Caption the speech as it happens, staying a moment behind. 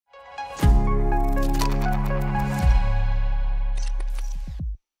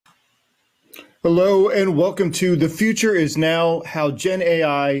Hello and welcome to The Future is Now, How Gen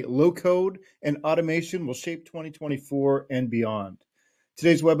AI, Low Code, and Automation Will Shape 2024 and Beyond.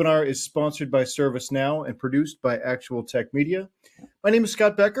 Today's webinar is sponsored by ServiceNow and produced by Actual Tech Media. My name is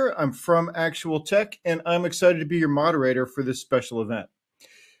Scott Becker. I'm from Actual Tech, and I'm excited to be your moderator for this special event.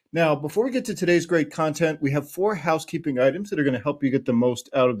 Now, before we get to today's great content, we have 4 housekeeping items that are going to help you get the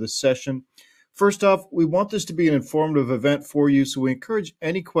most out of this session. First off, we want this to be an informative event for you, so we encourage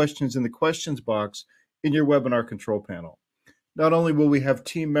any questions in the questions box in your webinar control panel. Not only will we have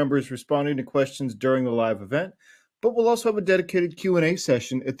team members responding to questions during the live event, but we'll also have a dedicated Q&A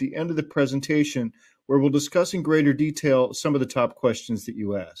session at the end of the presentation where we'll discuss in greater detail some of the top questions that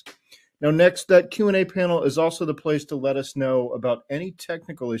you ask. Now, next, that Q&A panel is also the place to let us know about any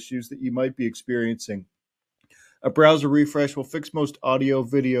technical issues that you might be experiencing. A browser refresh will fix most audio,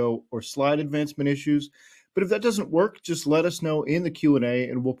 video, or slide advancement issues, but if that doesn't work, just let us know in the Q&A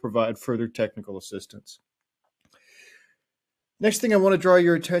and we'll provide further technical assistance. Next thing I want to draw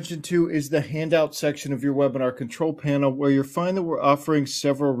your attention to is the handout section of your webinar control panel, where you'll find that we're offering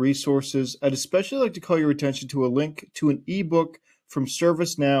several resources. I'd especially like to call your attention to a link to an ebook from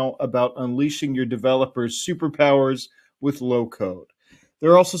ServiceNow about unleashing your developers' superpowers with low code. There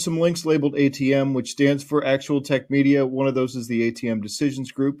are also some links labeled ATM, which stands for Actual Tech Media. One of those is the ATM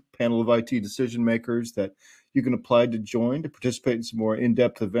Decisions Group, panel of IT decision makers that you can apply to join to participate in some more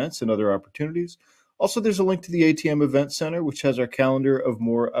in-depth events and other opportunities. Also, there's a link to the ATM Event Center, which has our calendar of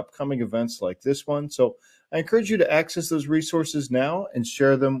more upcoming events like this one. So I encourage you to access those resources now and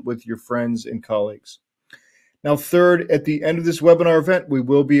share them with your friends and colleagues. Now, third, at the end of this webinar event, we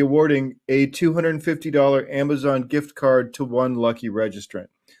will be awarding a $250 Amazon gift card to one lucky registrant.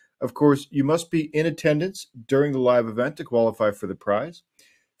 Of course, you must be in attendance during the live event to qualify for the prize.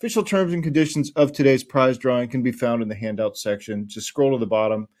 Official terms and conditions of today's prize drawing can be found in the handout section. Just scroll to the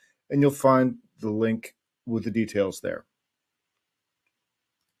bottom and you'll find the link with the details there.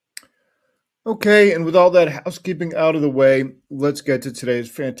 Okay, and with all that housekeeping out of the way, let's get to today's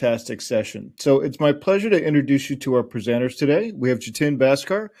fantastic session. So it's my pleasure to introduce you to our presenters today. We have Jitin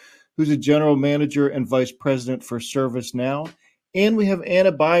Bhaskar, who's a General Manager and Vice President for ServiceNow, and we have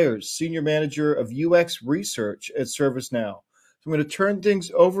Anna Byers, Senior Manager of UX Research at ServiceNow. So I'm going to turn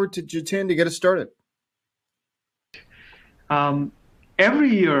things over to Jitin to get us started. Every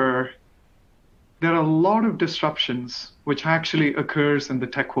year, there are a lot of disruptions which actually occurs in the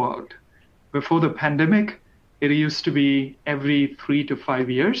tech world. Before the pandemic, it used to be every 3 to 5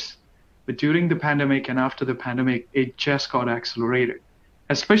 years. But during the pandemic and after the pandemic, it just got accelerated,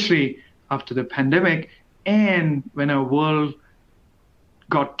 especially after the pandemic and when our world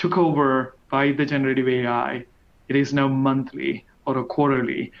took over by the generative AI. It is now monthly or a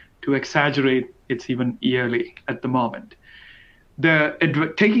quarterly. To exaggerate, it's even yearly at the moment.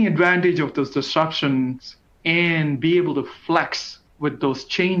 Taking advantage of those disruptions and be able to flex with those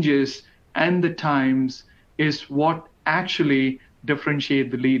changes and the times is what actually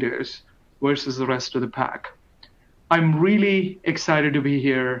differentiate the leaders versus the rest of the pack. I'm really excited to be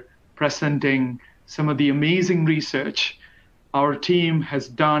here presenting some of the amazing research our team has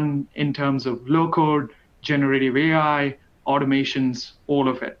done in terms of low-code, generative AI, automations, all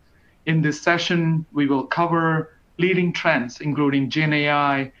of it. In this session, we will cover leading trends, including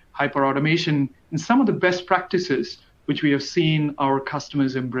GenAI, hyperautomation, and some of the best practices which we have seen our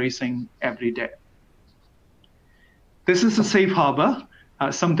customers embracing every day. This is a safe harbor,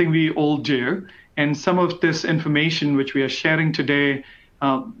 something we all do, and some of this information which we are sharing today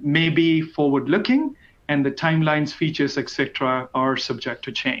may be forward-looking, and the timelines, features, etc. are subject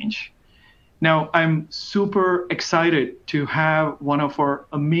to change. Now, I'm super excited to have one of our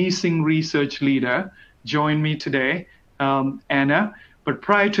amazing research leader join me today, Anna. But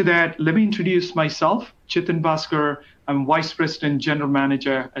prior to that, let me introduce myself, Jitin Bhaskar. I'm Vice President, General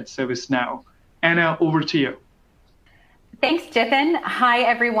Manager at ServiceNow. Anna, over to you. Thanks, Jitin. Hi,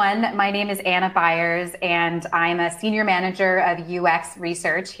 everyone. My name is Anna Byers, and I'm a Senior Manager of UX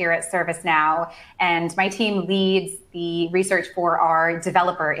Research here at ServiceNow. And my team leads the research for our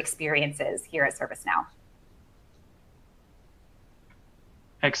developer experiences here at ServiceNow.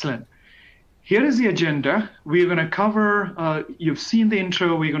 Excellent. Here is the agenda. We're going to cover, you've seen the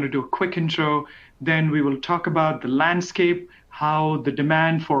intro, we're going to do a quick intro, then we will talk about the landscape, how the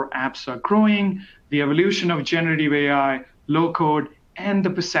demand for apps are growing, the evolution of generative AI, low code, and the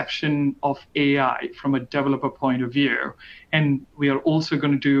perception of AI from a developer point of view. And we are also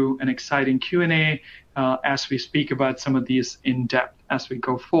going to do an exciting Q&A as we speak about some of these in depth as we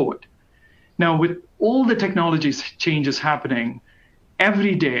go forward. Now, with all the technology changes happening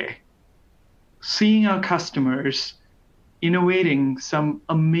every day, seeing our customers innovating some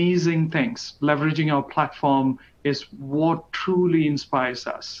amazing things, leveraging our platform is what truly inspires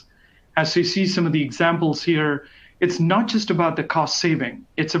us. As you see some of the examples here, it's not just about the cost saving,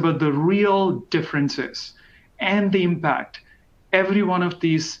 it's about the real differences and the impact. Every one of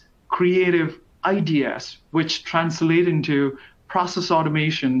these creative ideas, which translate into process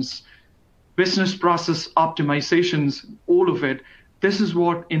automations, business process optimizations, all of it, this is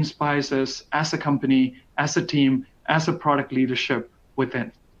what inspires us as a company, as a team, as a product leadership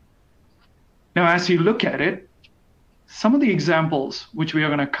within. Now, as you look at it, some of the examples which we are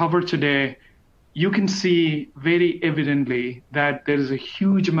going to cover today, you can see very evidently that there is a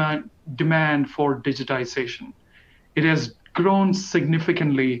huge demand for digitization. It has grown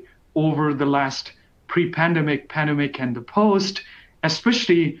significantly over the last pre-pandemic, pandemic, and the post,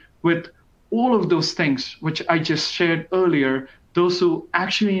 especially with all of those things which I just shared earlier. Those who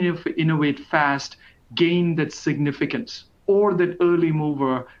actually innovate fast gain that significance or that early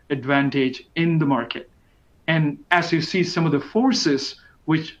mover advantage in the market. And as you see, some of the forces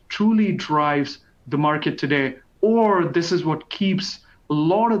which truly drives the market today, or this is what keeps a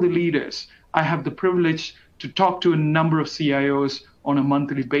lot of the leaders. I have the privilege to talk to a number of CIOs on a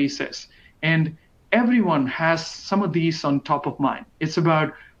monthly basis, and everyone has some of these on top of mind. It's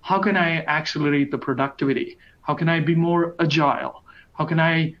about how can I accelerate the productivity? How can I be more agile? How can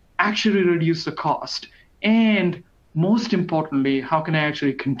I actually reduce the cost? And most importantly, how can I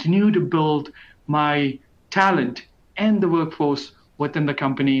actually continue to build my talent and the workforce within the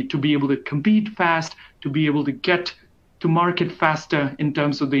company to be able to compete fast, to be able to get to market faster in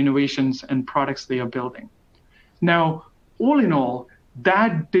terms of the innovations and products they are building. Now, all in all,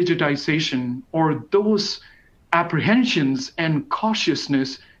 that digitization or those apprehensions and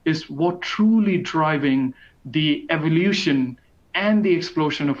cautiousness is what truly driving the evolution and the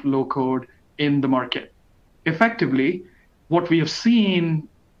explosion of low code in the market. Effectively, what we have seen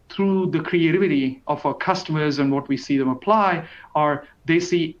through the creativity of our customers and what we see them apply are they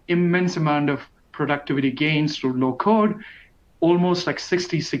see immense amount of productivity gains through low code, almost like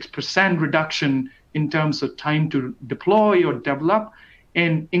 66% reduction in terms of time to deploy or develop,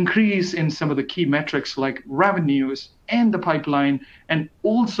 and increase in some of the key metrics like revenues and the pipeline, and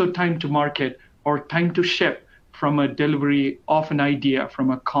also time to market or time to ship from a delivery of an idea,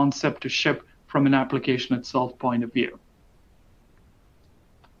 from a concept to ship from an application itself point of view.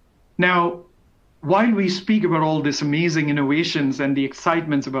 Now, while we speak about all these amazing innovations and the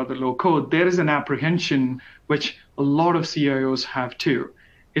excitements about the low code, there is an apprehension which a lot of CIOs have too.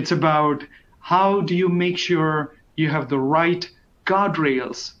 It's about how do you make sure you have the right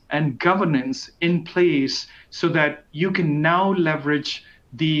guardrails and governance in place so that you can now leverage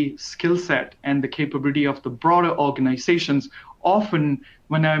the skill set and the capability of the broader organizations. Often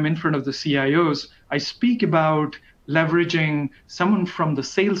when I'm in front of the CIOs, I speak about leveraging someone from the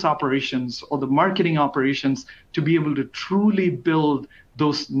sales operations or the marketing operations to be able to truly build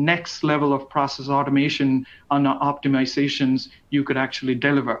those next level of process automation and optimizations you could actually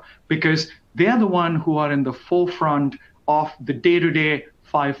deliver, because they're the one who are in the forefront of the day-to-day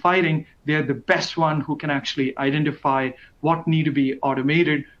firefighting. They're the best one who can actually identify what need to be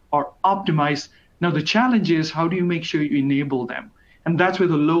automated or optimized. Now, the challenge is how do you make sure you enable them? And that's where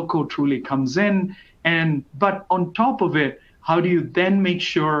the low code truly comes in. But on top of it, how do you then make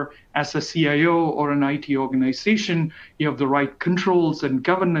sure as a CIO or an IT organization, you have the right controls and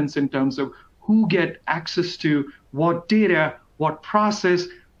governance in terms of who get access to what data, what process,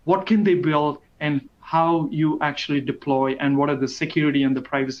 what can they build, and how you actually deploy, and what are the security and the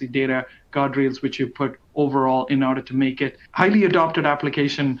privacy data guardrails which you put overall in order to make it highly adopted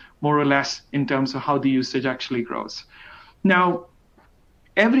application, more or less, in terms of how the usage actually grows. Now,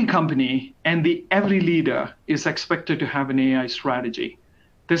 every company and every leader is expected to have an AI strategy.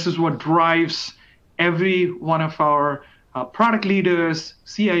 This is what drives every one of our product leaders,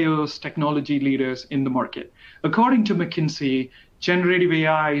 CIOs, technology leaders in the market. According to McKinsey, generative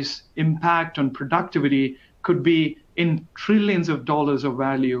AI's impact on productivity could be in trillions of dollars of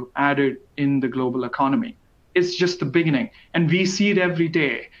value added in the global economy. It's just the beginning. And we see it every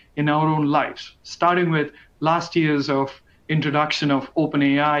day in our own lives, starting with last year's of introduction of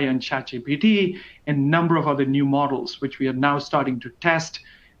OpenAI and ChatGPT, and a number of other new models, which we are now starting to test,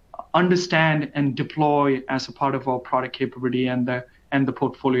 understand, and deploy as a part of our product capability and the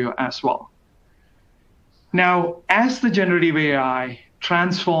portfolio as well. Now, as the generative AI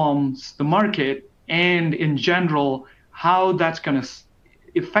transforms the market and in general, how that's going to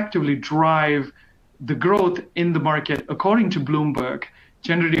effectively drive the growth in the market, according to Bloomberg,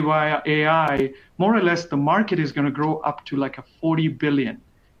 generative AI, more or less, the market is going to grow up to like a 40 billion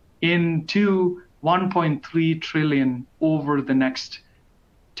in 1.3 trillion over the next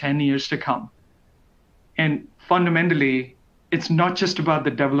 10 years to come. And fundamentally, it's not just about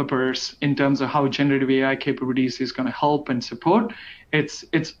the developers in terms of how generative AI capabilities is going to help and support. It's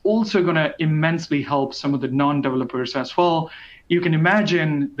also going to immensely help some of the non-developers as well. You can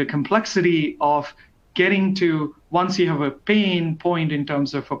imagine the complexity of getting to, once you have a pain point in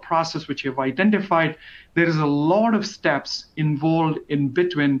terms of a process which you've identified, there is a lot of steps involved in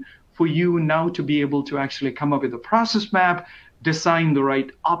between for you now to be able to actually come up with a process map, design the right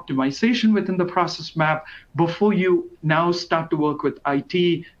optimization within the process map before you now start to work with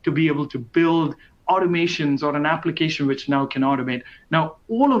IT to be able to build automations or an application which now can automate. Now,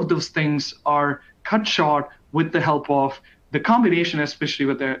 all of those things are cut short with the help of the combination, especially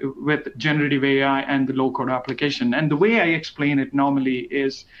with generative AI and the low-code application. And the way I explain it normally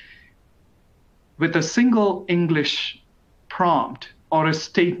is with a single English prompt or a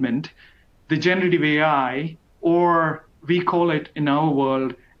statement, the generative AI, or we call it in our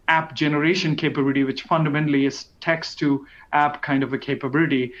world app generation capability, which fundamentally is text to app kind of a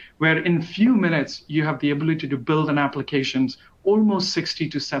capability, where in few minutes you have the ability to build an applications almost 60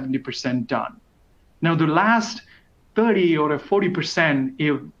 to 70% done. Now the last 30 or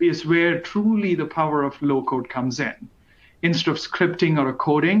 40% is where truly the power of low code comes in. Instead of scripting or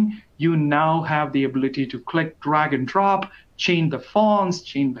coding, you now have the ability to click, drag and drop, change the fonts,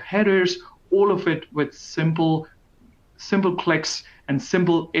 change the headers, all of it with simple clicks and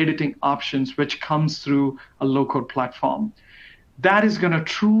simple editing options, which comes through a low-code platform. That is going to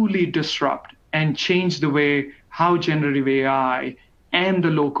truly disrupt and change the way how generative AI and the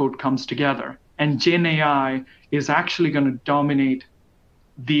low-code comes together. And genAI is actually going to dominate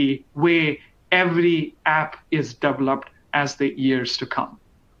the way every app is developed as the years to come.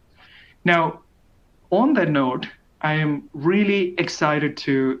 Now, on that note, I am really excited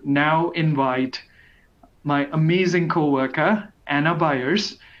to now invite my amazing coworker, Anna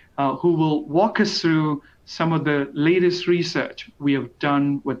Byers, who will walk us through some of the latest research we have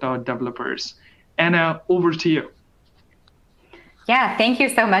done with our developers. Anna, over to you. Yeah, thank you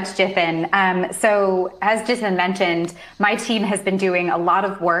so much, Jithin. So as Jithin mentioned, my team has been doing a lot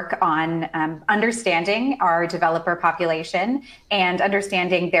of work on understanding our developer population and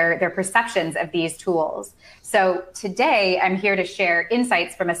understanding their perceptions of these tools. So today I'm here to share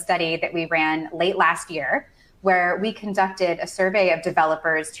insights from a study that we ran late last year, where we conducted a survey of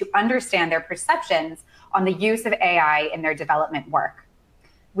developers to understand their perceptions on the use of AI in their development work.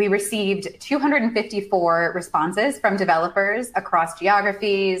 We received 254 responses from developers across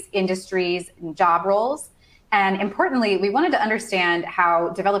geographies, industries, and job roles. And importantly, we wanted to understand how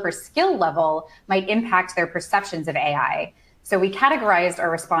developer skill level might impact their perceptions of AI. So we categorized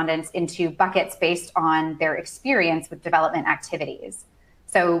our respondents into buckets based on their experience with development activities.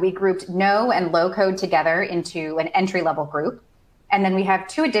 So we grouped no and low code together into an entry-level group. And then we have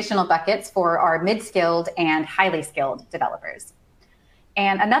two additional buckets for our mid-skilled and highly skilled developers.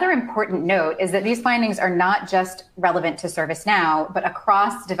 And another important note is that these findings are not just relevant to ServiceNow, but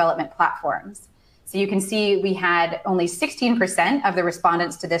across development platforms. So you can see we had only 16% of the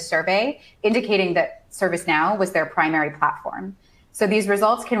respondents to this survey indicating that ServiceNow was their primary platform. So these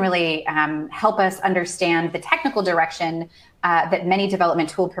results can really help us understand the technical direction that many development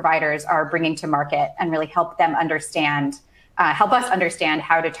tool providers are bringing to market, and really help us understand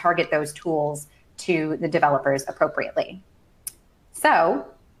how to target those tools to the developers appropriately. So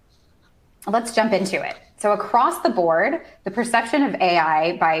let's jump into it. So across the board, the perception of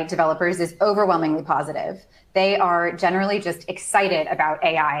AI by developers is overwhelmingly positive. They are generally just excited about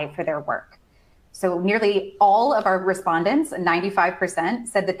AI for their work. So nearly all of our respondents, 95%,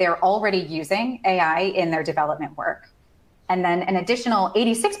 said that they're already using AI in their development work. And then an additional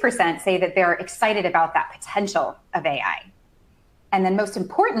 86% say that they're excited about that potential of AI. And then most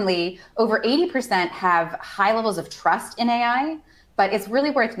importantly, over 80% have high levels of trust in AI. But it's really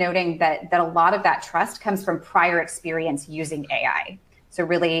worth noting that a lot of that trust comes from prior experience using AI. So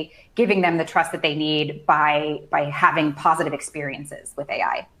really giving them the trust that they need by having positive experiences with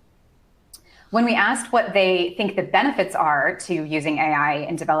AI. When we asked what they think the benefits are to using AI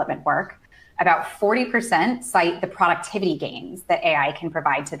in development work, about 40% cite the productivity gains that AI can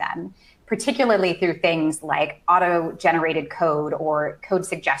provide to them, particularly through things like auto-generated code or code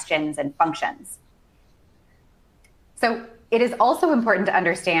suggestions and functions. So it is also important to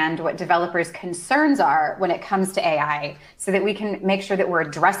understand what developers' concerns are when it comes to AI, so that we can make sure that we're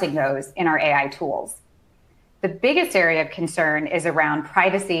addressing those in our AI tools. The biggest area of concern is around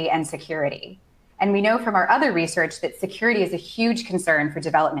privacy and security. And we know from our other research that security is a huge concern for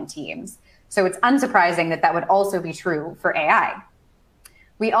development teams. So it's unsurprising that that would also be true for AI.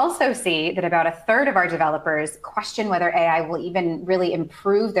 We also see that about a third of our developers question whether AI will even really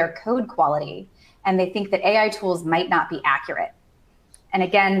improve their code quality, and they think that AI tools might not be accurate. And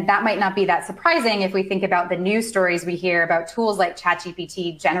again, that might not be that surprising if we think about the news stories we hear about tools like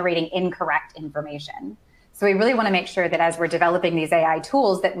ChatGPT generating incorrect information. So we really want to make sure that as we're developing these AI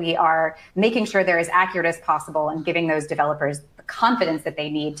tools, that we are making sure they're as accurate as possible and giving those developers the confidence that they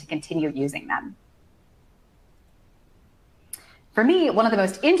need to continue using them. For me, one of the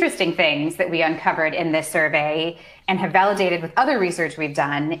most interesting things that we uncovered in this survey and have validated with other research we've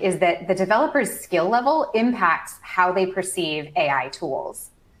done is that the developer's skill level impacts how they perceive AI tools.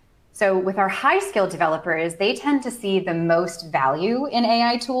 So with our high-skilled developers, they tend to see the most value in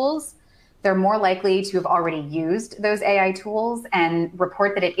AI tools. They're more likely to have already used those AI tools and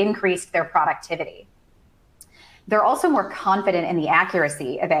report that it increased their productivity. They're also more confident in the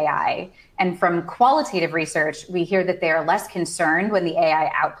accuracy of AI. And from qualitative research, we hear that they are less concerned when the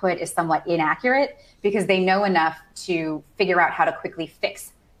AI output is somewhat inaccurate because they know enough to figure out how to quickly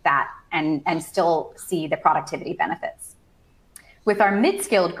fix that and still see the productivity benefits. With our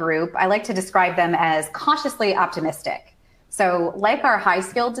mid-skilled group, I like to describe them as cautiously optimistic. So like our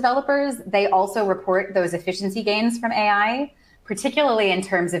high-skilled developers, they also report those efficiency gains from AI, particularly in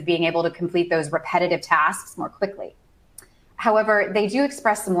terms of being able to complete those repetitive tasks more quickly. However, they do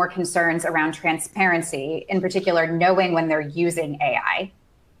express some more concerns around transparency, in particular, knowing when they're using AI.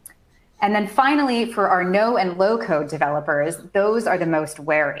 And then finally, for our no and low code developers, those are the most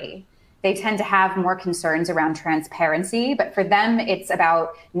wary. They tend to have more concerns around transparency, but for them, it's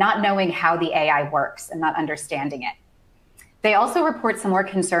about not knowing how the AI works and not understanding it. They also report some more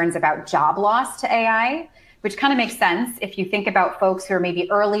concerns about job loss to AI, which kind of makes sense if you think about folks who are maybe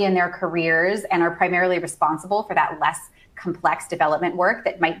early in their careers and are primarily responsible for that less complex development work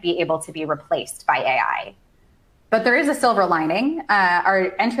that might be able to be replaced by AI. But there is a silver lining.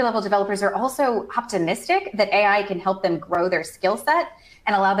 Our entry-level developers are also optimistic that AI can help them grow their skill set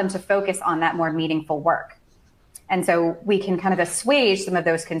and allow them to focus on that more meaningful work. And so we can kind of assuage some of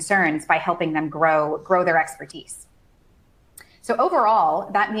those concerns by helping them grow their expertise. So overall,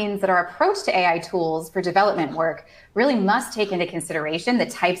 that means that our approach to AI tools for development work really must take into consideration the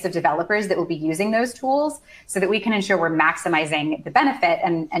types of developers that will be using those tools so that we can ensure we're maximizing the benefit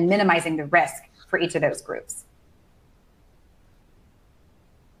and minimizing the risk for each of those groups.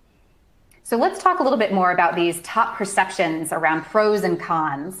 So let's talk a little bit more about these top perceptions around pros and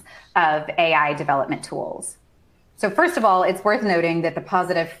cons of AI development tools. So first of all, it's worth noting that the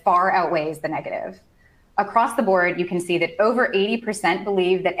positive far outweighs the negative. Across the board, you can see that over 80%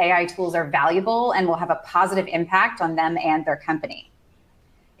 believe that AI tools are valuable and will have a positive impact on them and their company.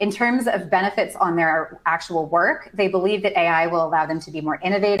 In terms of benefits on their actual work, they believe that AI will allow them to be more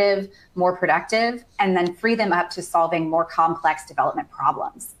innovative, more productive, and then free them up to solving more complex development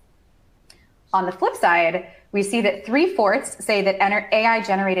problems. On the flip side, we see that 3/4 say that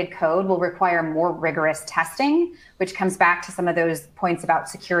AI-generated code will require more rigorous testing, which comes back to some of those points about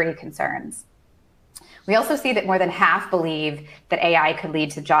security concerns. We also see that more than half believe that AI could lead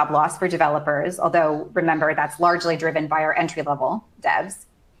to job loss for developers, although remember, that's largely driven by our entry-level devs.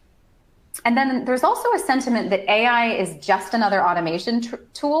 And then there's also a sentiment that AI is just another automation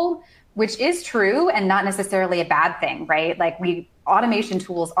tool, which is true and not necessarily a bad thing, right? Like automation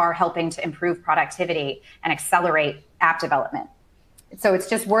tools are helping to improve productivity and accelerate app development. So it's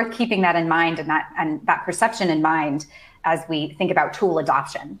just worth keeping that in mind and that perception in mind as we think about tool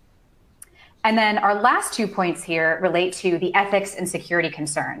adoption. And then our last 2 points here relate to the ethics and security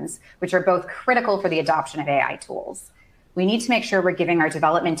concerns, which are both critical for the adoption of AI tools. We need to make sure we're giving our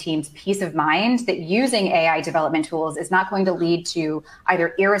development teams peace of mind that using AI development tools is not going to lead to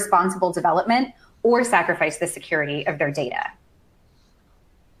either irresponsible development or sacrifice the security of their data.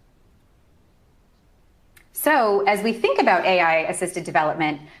 So as we think about AI-assisted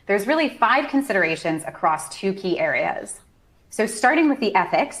development, there's really 5 considerations across 2 key areas. So starting with the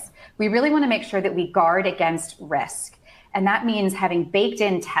ethics, we really want to make sure that we guard against risk. And that means having baked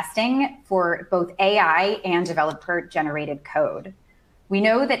in testing for both AI and developer-generated code. We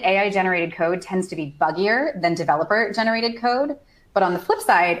know that AI-generated code tends to be buggier than developer-generated code. But on the flip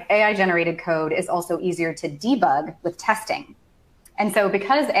side, AI-generated code is also easier to debug with testing. And so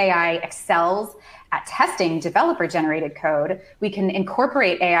because AI excels at testing developer-generated code, we can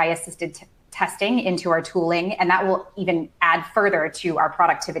incorporate AI-assisted testing into our tooling, and that will even add further to our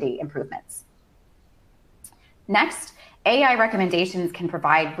productivity improvements. Next, AI recommendations can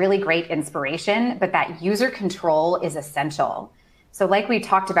provide really great inspiration, but that user control is essential. So like we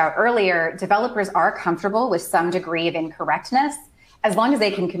talked about earlier, developers are comfortable with some degree of incorrectness as long as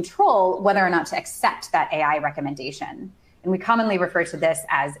they can control whether or not to accept that AI recommendation. And we commonly refer to this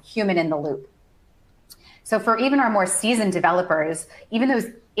as human in the loop. So for even our more seasoned developers, even those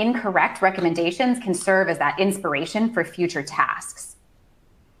incorrect recommendations can serve as that inspiration for future tasks.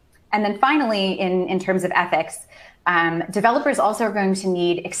 And then finally, in terms of ethics, developers also are going to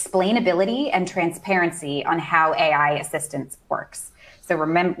need explainability and transparency on how AI assistance works. So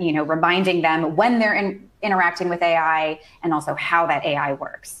reminding them when they're interacting with AI and also how that AI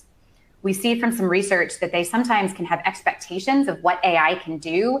works. We see from some research that they sometimes can have expectations of what AI can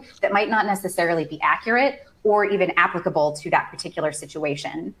do that might not necessarily be accurate or even applicable to that particular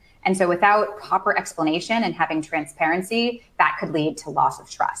situation. And so without proper explanation and having transparency, that could lead to loss of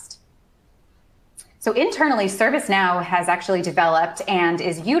trust. So internally, ServiceNow has actually developed and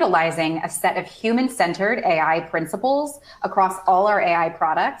is utilizing a set of human-centered AI principles across all our AI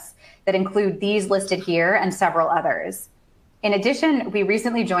products that include these listed here and several others. In addition, we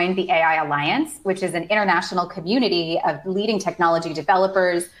recently joined the AI Alliance, which is an international community of leading technology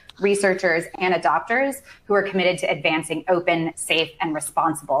developers, researchers, and adopters who are committed to advancing open, safe, and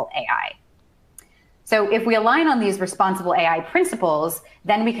responsible AI. So if we align on these responsible AI principles,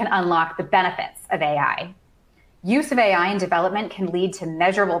 then we can unlock the benefits of AI. Use of AI in development can lead to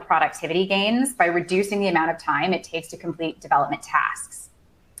measurable productivity gains by reducing the amount of time it takes to complete development tasks.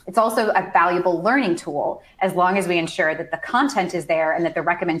 It's also a valuable learning tool as long as we ensure that the content is there and that the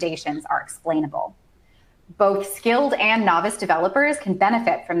recommendations are explainable. Both skilled and novice developers can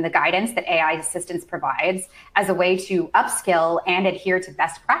benefit from the guidance that AI assistance provides as a way to upskill and adhere to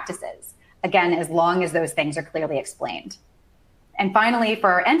best practices. Again, as long as those things are clearly explained. And finally,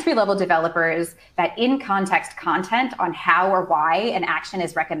 for our entry-level developers, that in-context content on how or why an action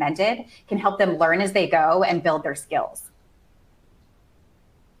is recommended can help them learn as they go and build their skills.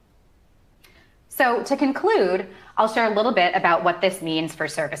 So to conclude, I'll share a little bit about what this means for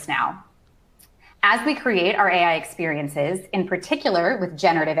ServiceNow. As we create our AI experiences, in particular with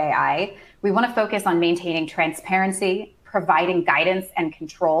generative AI, we want to focus on maintaining transparency, providing guidance and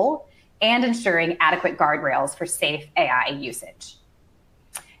control, and ensuring adequate guardrails for safe AI usage.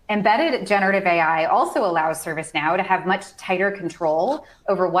 Embedded generative AI also allows ServiceNow to have much tighter control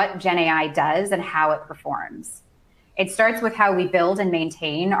over what genAI does and how it performs. It starts with how we build and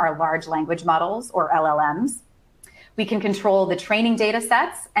maintain our large language models, or LLMs. We can control the training data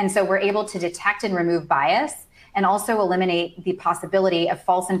sets, and so we're able to detect and remove bias and also eliminate the possibility of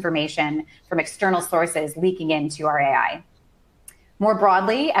false information from external sources leaking into our AI. More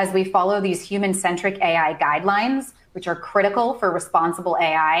broadly, as we follow these human-centric AI guidelines, which are critical for responsible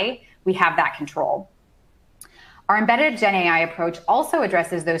AI, we have that control. Our embedded genAI approach also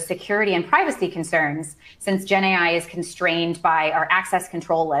addresses those security and privacy concerns, since genAI is constrained by our access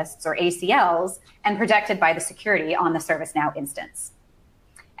control lists, or ACLs, and protected by the security on the ServiceNow instance.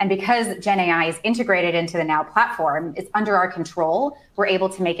 And because genAI is integrated into the Now platform, it's under our control, we're able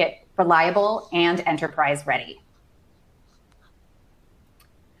to make it reliable and enterprise ready.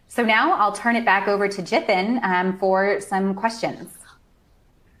 So now I'll turn it back over to Jithin for some questions.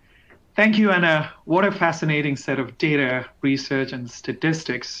 Thank you, Anna. What a fascinating set of data, research, and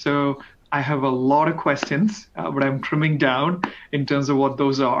statistics. So I have a lot of questions, but I'm trimming down in terms of what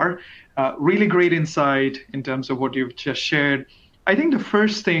those are. Really great insight in terms of what you've just shared. I think the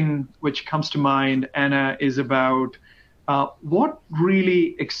first thing which comes to mind, Anna, is about what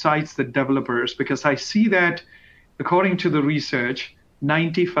really excites the developers, because I see that according to the research,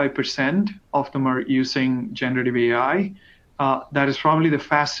 95% of them are using generative AI. That is probably the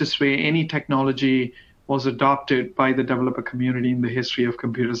fastest way any technology was adopted by the developer community in the history of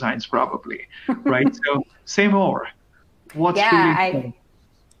computer science, probably, right? So say more.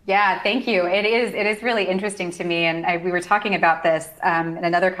 Yeah, thank you. It is really interesting to me. And we were talking about this in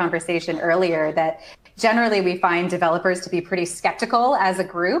another conversation earlier, that generally we find developers to be pretty skeptical as a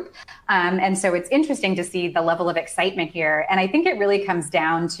group. And so it's interesting to see the level of excitement here. And I think it really comes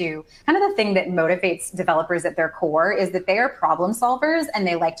down to kind of the thing that motivates developers at their core is that they are problem solvers and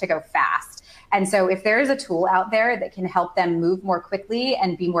they like to go fast. And so if there is a tool out there that can help them move more quickly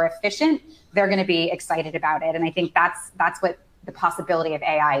and be more efficient, they're going to be excited about it. And I think that's what the possibility of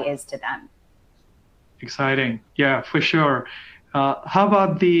AI is to them. Exciting. Yeah, for sure. How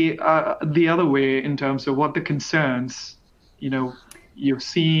about the other way in terms of what the concerns, you've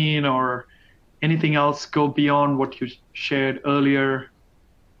seen, or anything else go beyond what you shared earlier?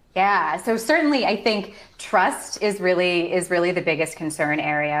 Yeah, so certainly I think trust is really the biggest concern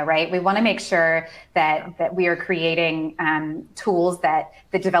area, right? We want to make sure that we are creating tools that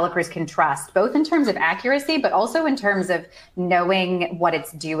the developers can trust, both in terms of accuracy, but also in terms of knowing what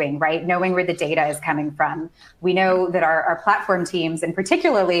it's doing, right? Knowing where the data is coming from. We know that our platform teams, and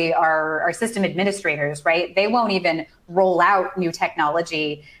particularly our system administrators, right? They won't even roll out new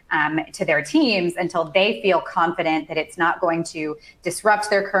technology to their teams until they feel confident that it's not going to disrupt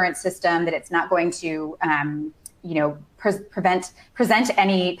their current system, that it's not going to present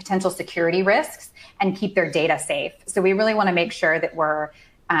any potential security risks and keep their data safe. So we really want to make sure that we're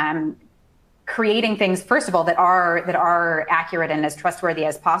creating things, first of all, that are accurate and as trustworthy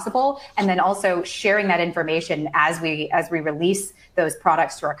as possible, and then also sharing that information as we release those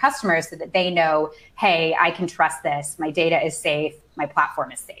products to our customers so that they know, hey, I can trust this, my data is safe, my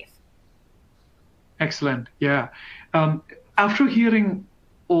platform is safe. Excellent. Yeah. After hearing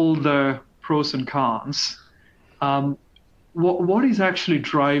all the pros and cons, what is actually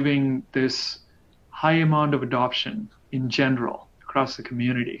driving this high amount of adoption in general across the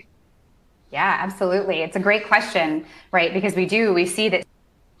community? Yeah, absolutely. It's a great question, right? Because we see that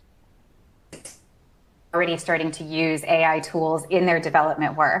already starting to use AI tools in their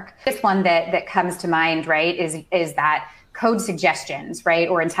development work. This one that comes to mind, right, is that code suggestions, right,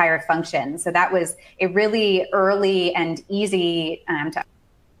 or entire functions. So that was a really early and easy to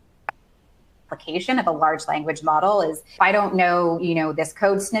application of a large language model. Is if I don't know, this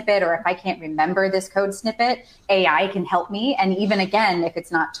code snippet, or if I can't remember this code snippet, AI can help me. And even again, if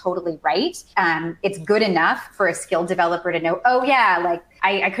it's not totally right, it's good enough for a skilled developer to know, oh yeah, like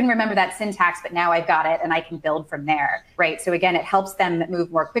I couldn't remember that syntax, but now I've got it and I can build from there, right? So again, it helps them move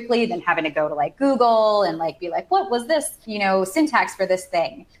more quickly than having to go to like Google and like be like, what was this, syntax for this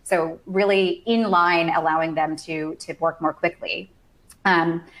thing? So really in line, allowing them to work more quickly.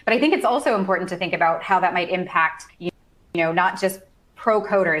 But I think it's also important to think about how that might impact, not just pro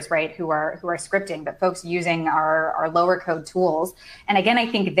coders, right, who are scripting, but folks using our lower code tools. And again, I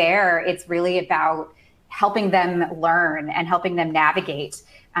think it's really about helping them learn and helping them navigate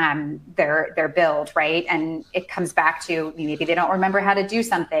their build, right? And it comes back to maybe they don't remember how to do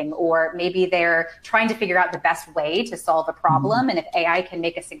something, or maybe they're trying to figure out the best way to solve a problem. And if AI can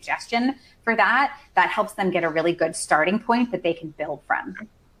make a suggestion for that helps them get a really good starting point that they can build from.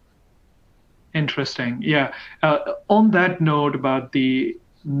 Interesting. Yeah. On that note about the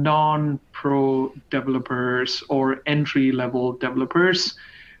non-pro developers or entry-level developers,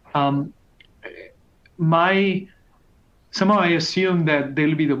 somehow I assume that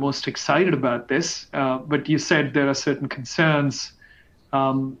they'll be the most excited about this, but you said there are certain concerns,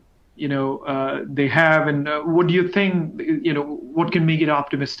 they have, and what do you think, what can make it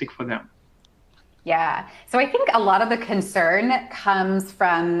optimistic for them? Yeah. So I think a lot of the concern comes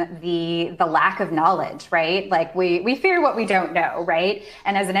from the lack of knowledge, right? Like we fear what we don't know, right?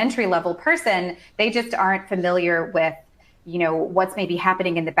 And as an entry level person, they just aren't familiar with what's maybe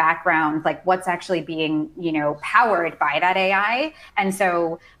happening in the background, like what's actually being, powered by that AI. And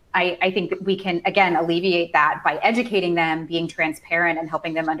so I think that we can, again, alleviate that by educating them, being transparent, and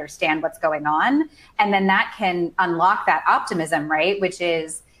helping them understand what's going on. And then that can unlock that optimism, right? Which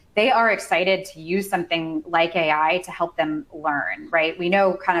is they are excited to use something like AI to help them learn, right? We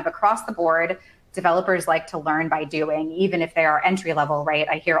know kind of across the board, developers like to learn by doing, even if they are entry level, right?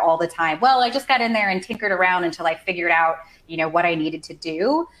 I hear all the time, well, I just got in there and tinkered around until I figured out, what I needed to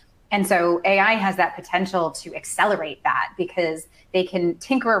do. And so AI has that potential to accelerate that because they can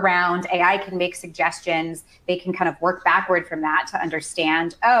tinker around, AI can make suggestions, they can kind of work backward from that to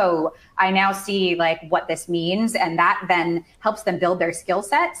understand, oh, I now see like what this means. And that then helps them build their skill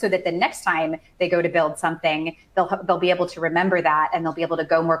set so that the next time they go to build something, they'll be able to remember that and they'll be able to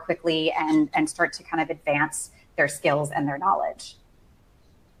go more quickly and start to kind of advance their skills and their knowledge.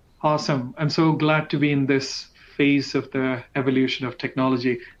 Awesome. I'm so glad to be in this phase of the evolution of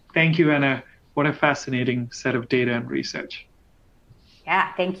technology. Thank you, Anna. What a fascinating set of data and research.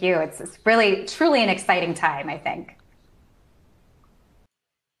 Yeah, thank you. It's really, truly an exciting time, I think.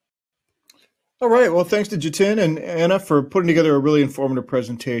 All right. Well, thanks to Jatin and Anna for putting together a really informative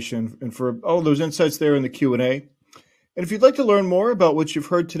presentation and for all those insights there in the Q&A. And if you'd like to learn more about what you've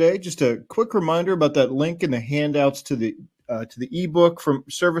heard today, just a quick reminder about that link in the handouts to the ebook from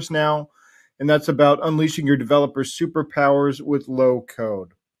ServiceNow, and that's about unleashing your developers' superpowers with low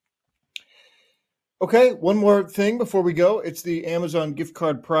code. Okay, one more thing before we go. It's the Amazon gift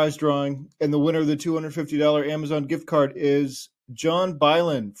card prize drawing, and the winner of the $250 Amazon gift card is John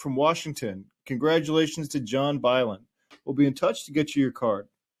Byland from Washington. Congratulations to John Byland. We'll be in touch to get you your card.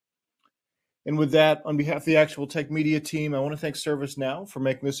 And with that, on behalf of the Actual Tech Media team, I want to thank ServiceNow for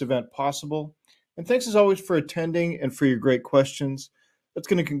making this event possible. And thanks as always for attending and for your great questions. That's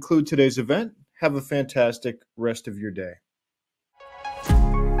going to conclude today's event. Have a fantastic rest of your day.